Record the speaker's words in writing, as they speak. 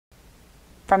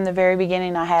from the very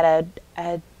beginning, I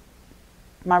had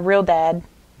my real dad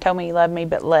told me he loved me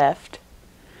but left.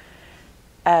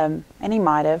 And he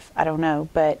might have, I don't know.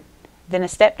 But then a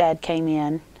stepdad came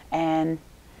in and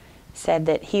said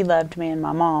that he loved me and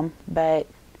my mom, but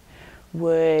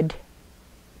would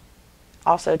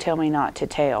also tell me not to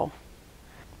tell.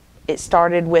 It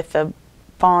started with a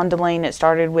fondling, it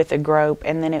started with a grope,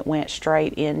 and then it went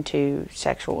straight into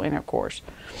sexual intercourse.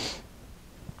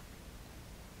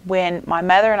 When my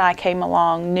mother and I came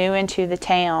along new into the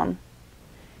town,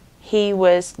 he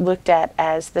was looked at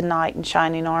as the knight in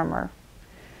shining armor,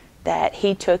 that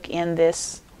he took in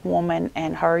this woman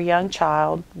and her young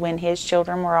child when his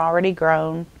children were already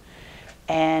grown,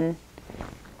 and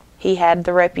he had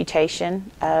the reputation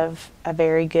of a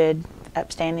very good,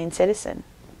 upstanding citizen.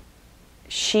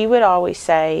 She would always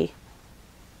say,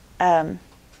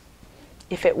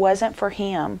 if it wasn't for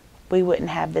him, we wouldn't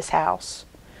have this house.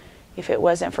 If it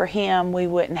wasn't for him, we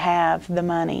wouldn't have the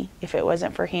money. If it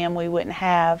wasn't for him, we wouldn't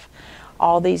have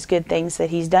all these good things that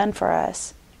he's done for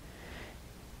us.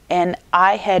 And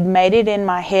I had made it in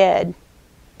my head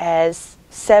as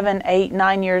 7, 8,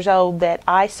 9 years old that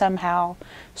I somehow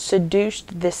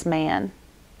seduced this man.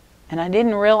 And I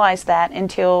didn't realize that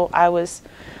until I was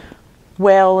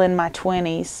well in my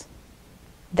 20s.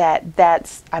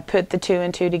 I put the 2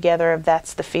 and 2 together of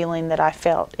that's the feeling that I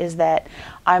felt, is that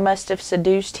I must have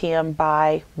seduced him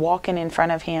by walking in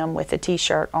front of him with a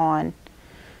t-shirt on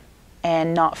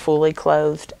and not fully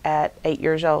clothed at 8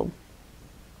 years old.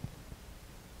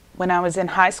 When I was in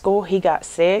high school, he got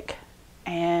sick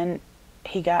and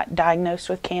he got diagnosed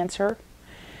with cancer,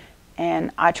 and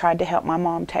I tried to help my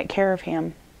mom take care of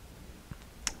him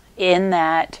in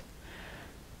that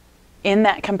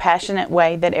compassionate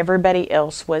way that everybody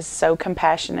else was so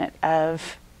compassionate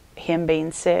of him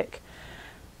being sick.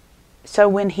 So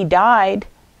when he died,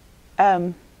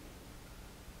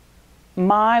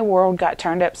 my world got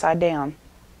turned upside down.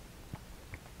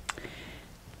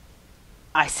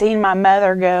 I seen my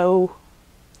mother go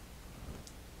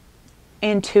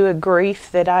into a grief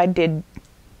that I did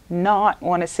not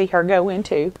want to see her go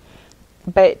into,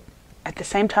 but at the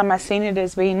same time I seen it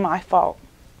as being my fault.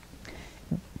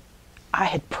 I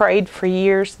had prayed for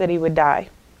years that he would die.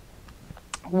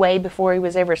 Way before he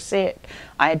was ever sick,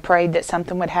 I had prayed that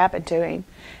something would happen to him,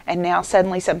 and now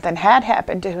suddenly something had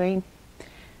happened to him,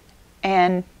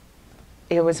 and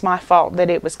it was my fault that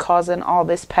it was causing all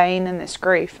this pain and this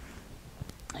grief.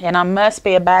 And I must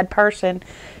be a bad person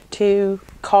to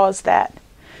cause that.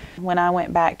 When I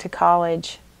went back to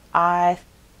college, I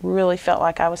really felt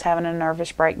like I was having a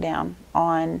nervous breakdown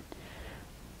on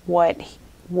what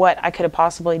I could have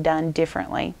possibly done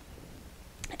differently.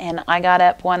 And I got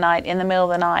up one night in the middle of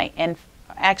the night, and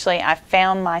actually I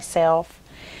found myself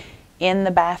in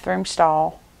the bathroom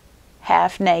stall,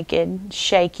 half naked,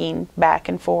 shaking back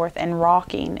and forth and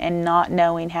rocking and not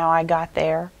knowing how I got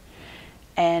there.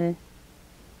 And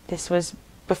this was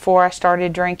before I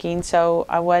started drinking, so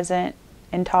I wasn't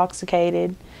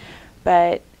intoxicated,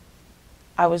 but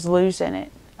I was losing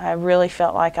it. I really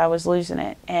felt like I was losing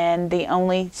it. And the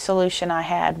only solution I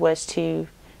had was to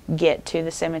get to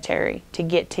the cemetery, to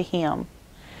get to him.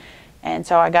 And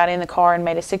so I got in the car and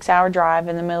made a 6-hour drive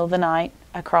in the middle of the night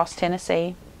across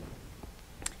Tennessee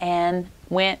and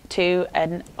went to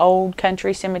an old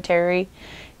country cemetery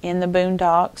in the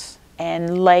boondocks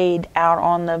and laid out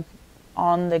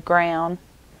on the ground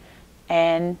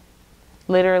and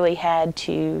literally had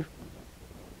to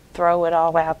throw it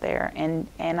all out there. And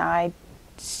I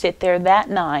sit there that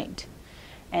night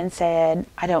and said,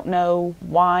 I don't know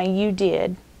why you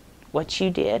did what you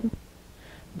did,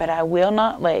 but I will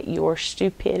not let your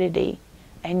stupidity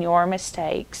and your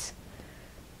mistakes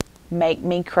make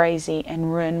me crazy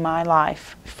and ruin my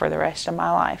life for the rest of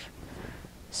my life.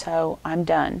 So I'm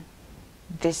done.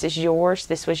 This is yours.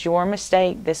 This was your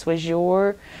mistake. This was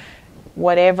your,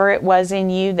 whatever it was in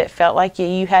you that felt like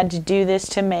you had to do this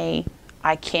to me.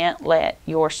 I can't let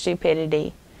your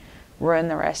stupidity ruin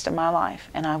the rest of my life,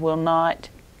 and I will not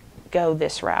go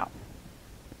this route.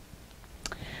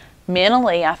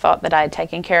 Mentally, I thought that I had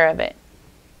taken care of it.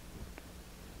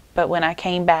 But when I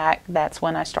came back, that's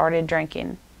when I started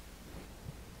drinking.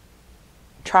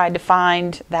 Tried to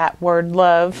find that word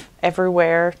love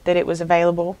everywhere that it was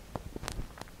available.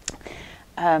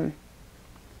 Man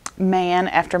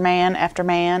after man after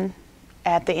man.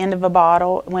 At the end of a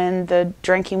bottle, when the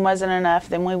drinking wasn't enough,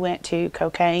 then we went to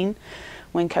cocaine.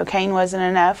 When cocaine wasn't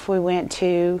enough, we went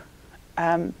to,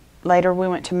 later we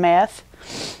went to meth.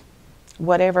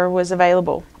 Whatever was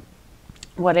available.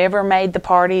 Whatever made the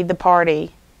party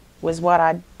was what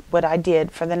I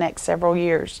did for the next several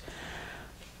years.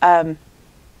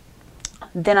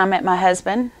 Then I met my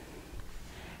husband,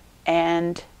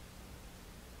 and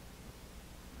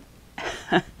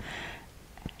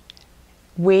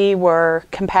we were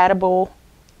compatible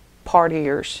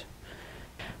partiers.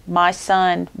 My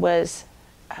son was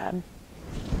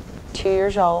 2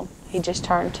 years old. He just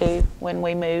turned 2 when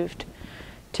we moved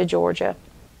to Georgia.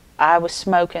 I was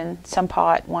smoking some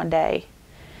pot one day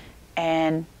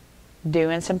and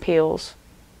doing some pills,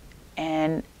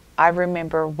 and I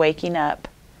remember waking up,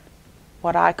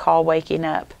 what I call waking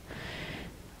up,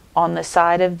 on the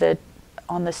side of the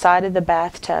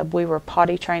bathtub. We were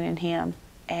potty training him,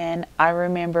 and I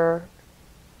remember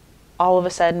all of a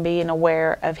sudden being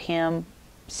aware of him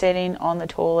sitting on the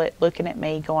toilet looking at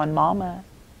me going, "Mama,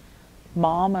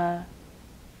 Mama."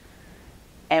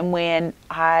 And when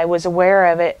I was aware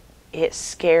of it, it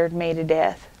scared me to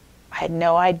death. I had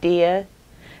no idea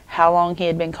how long he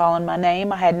had been calling my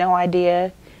name. I had no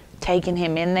idea taking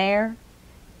him in there,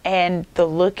 and the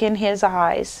look in his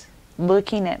eyes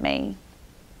looking at me.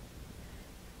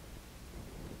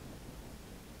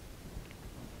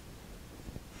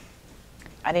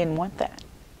 I didn't want that.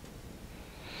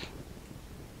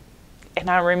 And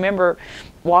I remember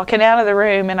walking out of the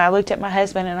room, and I looked at my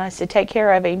husband and I said, "Take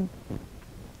care of him.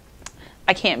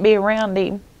 I can't be around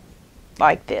him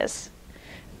like this."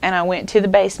 And I went to the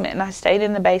basement, and I stayed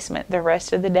in the basement the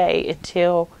rest of the day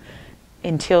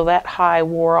until that high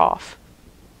wore off.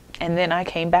 And then I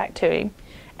came back to him.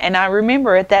 And I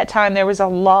remember at that time there was a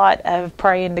lot of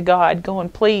praying to God, going,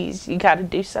 "Please, you got to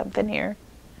do something here."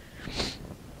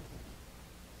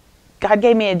 God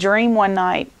gave me a dream one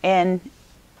night, and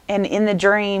in the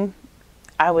dream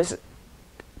I was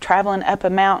traveling up a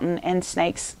mountain, and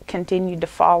snakes continued to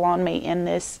fall on me in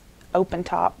this open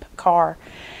top car.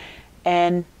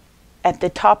 And at the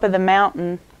top of the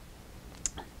mountain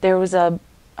there was a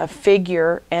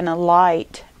figure and a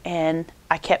light, and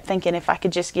I kept thinking, if I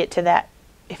could just get to that,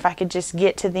 if I could just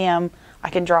get to them, I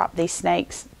can drop these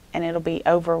snakes and it'll be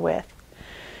over with.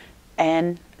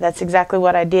 And that's exactly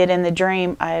what I did in the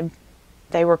dream.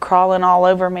 They were crawling all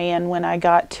over me, and when I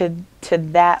got to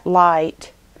that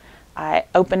light, I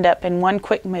opened up in one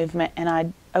quick movement, and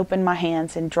I opened my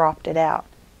hands and dropped it out.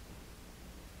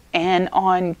 And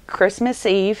on Christmas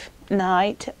Eve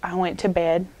night, I went to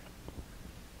bed.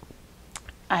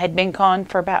 I had been gone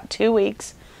for about 2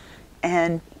 weeks,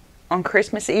 and on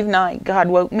Christmas Eve night, God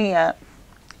woke me up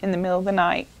in the middle of the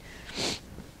night,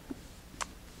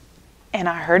 and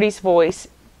I heard His voice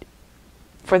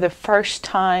for the first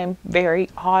time, very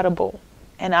audible.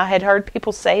 And I had heard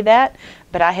people say that,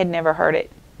 but I had never heard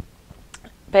it.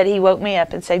 But He woke me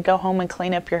up and said, "Go home and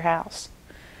clean up your house."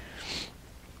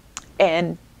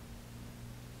 And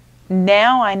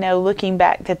now I know, looking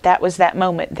back, that was that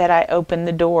moment that I opened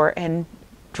the door and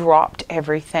dropped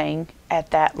everything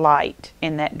at that light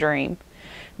in that dream.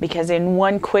 Because in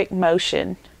one quick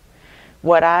motion,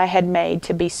 what I had made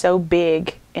to be so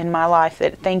big in my life,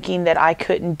 that thinking that I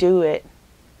couldn't do it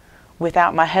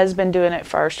without my husband doing it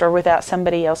first, or without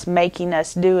somebody else making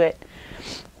us do it,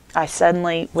 I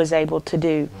suddenly was able to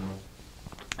do.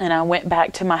 And I went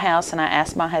back to my house and I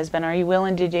asked my husband, "Are you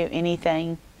willing to do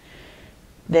anything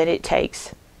that it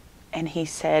takes?" And he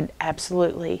said,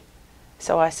 "Absolutely."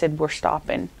 So I said, "We're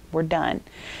stopping. We're done."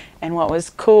 And what was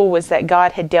cool was that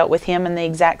God had dealt with him in the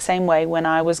exact same way when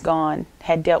I was gone,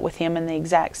 had dealt with him in the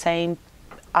exact same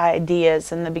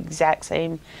ideas and the exact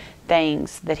same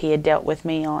things that He had dealt with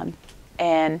me on.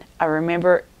 And I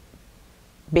remember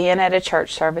being at a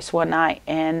church service one night,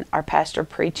 and our pastor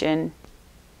preaching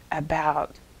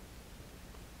about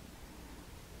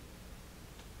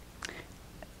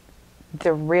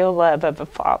the real love of a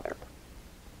father.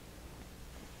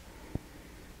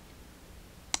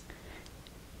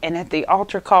 And at the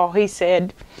altar call, he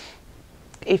said,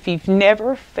 if you've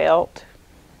never felt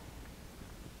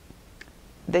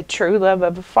the true love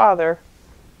of a father,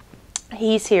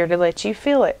 He's here to let you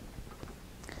feel it.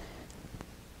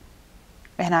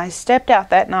 And I stepped out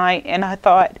that night and I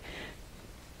thought,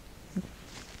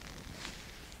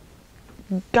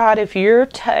 God, if your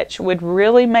touch would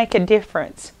really make a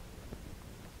difference,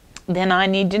 then I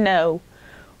need to know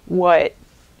what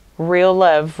real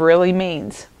love really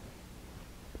means.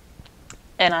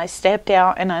 And I stepped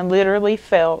out and I literally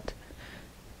felt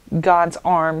God's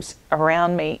arms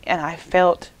around me, and I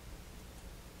felt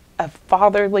a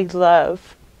fatherly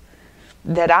love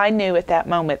that I knew at that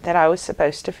moment that I was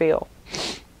supposed to feel.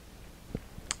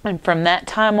 And from that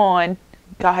time on,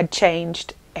 God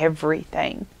changed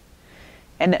everything.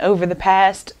 And over the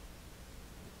past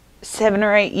 7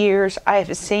 or 8 years, I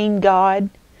have seen God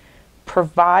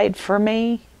provide for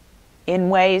me in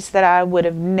ways that I would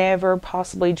have never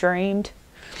possibly dreamed.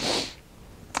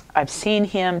 I've seen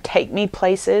Him take me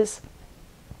places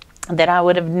that I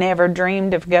would have never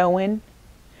dreamed of going.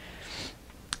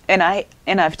 And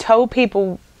I've told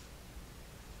people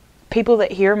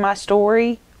that hear my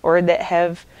story or that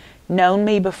have known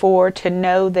me before to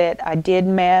know that I did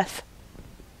meth,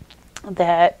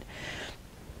 that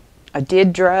I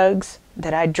did drugs,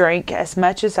 that I drank as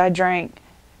much as I drank.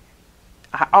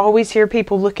 I always hear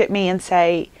people look at me and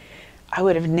say, I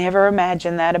would have never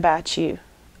imagined that about you.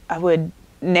 I would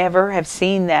never have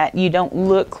seen that. You don't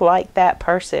look like that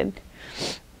person.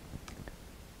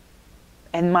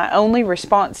 And my only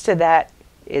response to that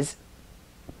is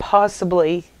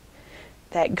possibly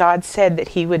that God said that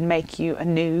He would make you a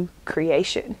new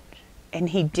creation. And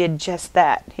He did just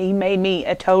that. He made me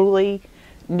a totally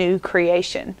new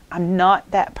creation. I'm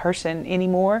not that person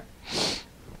anymore.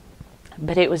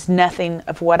 But it was nothing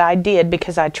of what I did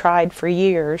because I tried for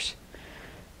years.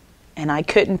 And I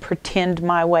couldn't pretend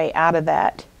my way out of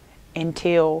that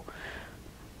until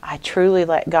I truly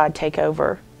let God take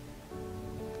over.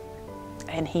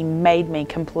 And He made me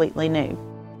completely new.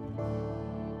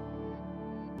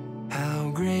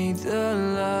 How great the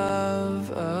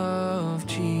love of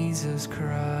Jesus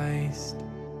Christ.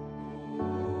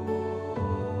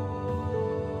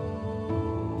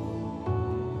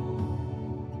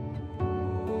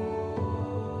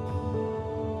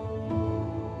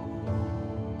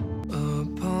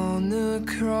 Upon the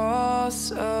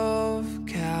cross of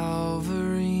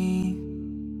Calvary,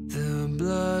 the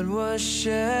blood was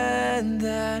shed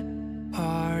that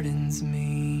pardons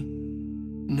me.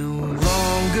 No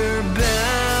longer